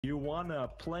You wanna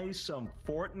play some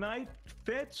Fortnite,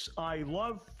 Fitz? I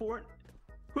love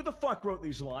Who the fuck wrote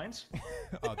these lines?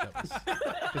 Oh,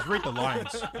 just read the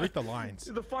lines. Read the lines.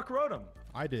 Who the fuck wrote them?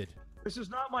 I did. This is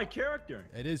not my character.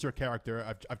 It is your character.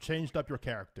 I've changed up your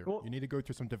character. Well, you need to go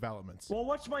through some developments. Well,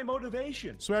 what's my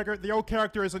motivation? Swagger, the old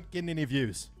character isn't getting any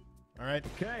views. All right.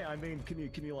 Okay, I mean, can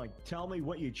you like tell me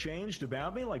what you changed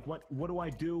about me? Like what do I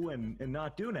do and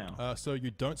not do now? So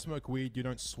you don't smoke weed, you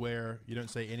don't swear, you don't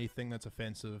say anything that's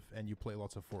offensive, and you play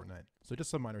lots of Fortnite. So just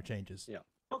some minor changes. Yeah.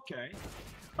 Okay.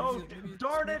 Oh,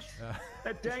 darn it!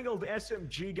 That dangled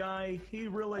SMG guy, he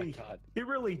really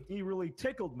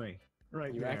tickled me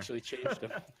right You there. actually changed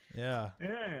him. Yeah.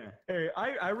 Yeah. Hey,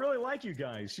 I really like you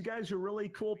guys. You guys are really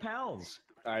cool pals.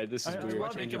 All right, this is I weird.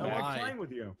 love it. I like playing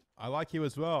with you. I like you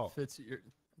as well. Fitz,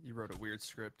 you wrote a weird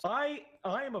script. I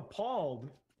am appalled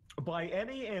by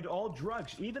any and all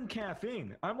drugs, even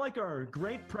caffeine. I'm like our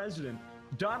great president,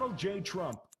 Donald J.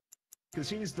 Trump,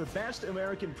 because he's the best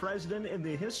American president in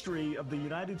the history of the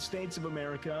United States of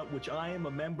America, which I am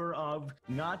a member of,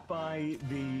 not by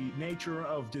the nature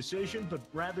of decision, but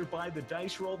rather by the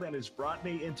dice roll that has brought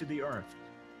me into the earth.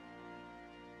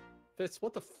 Fitz,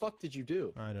 what the fuck did you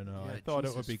do? I don't know. Yeah, I thought it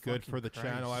would Jesus be good for the fucking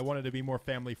channel. I Christ. wanted to be more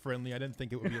family friendly. I didn't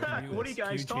think it would be like What are you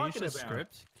guys talking the about?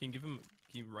 Script? Can you give him?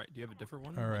 Can you write? Do you have a different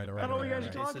one? All right, all right. I don't know what you all guys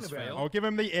right, are all right. talking This about. fail? I'll give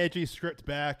him the edgy script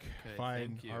back. Okay, Fine.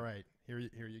 thank you. All right. Here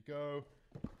you go.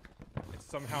 It's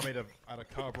somehow made out of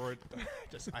cardboard.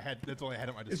 That's all I had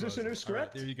at my disposal. Is this a new script? All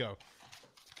right, there you go.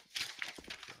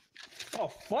 Oh,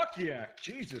 fuck yeah.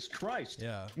 Jesus Christ.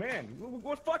 Yeah. Man,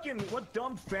 what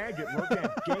dumb faggot wrote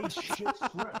that gay shit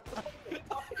script?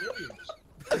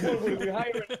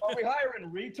 Are we hiring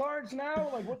retards now?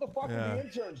 Like, what the fuck Yeah. are the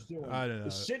interns doing? I don't know.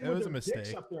 Just sitting It with was a their dicks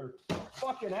mistake. up their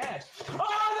fucking ass.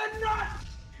 Oh, the nut!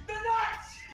 The nut!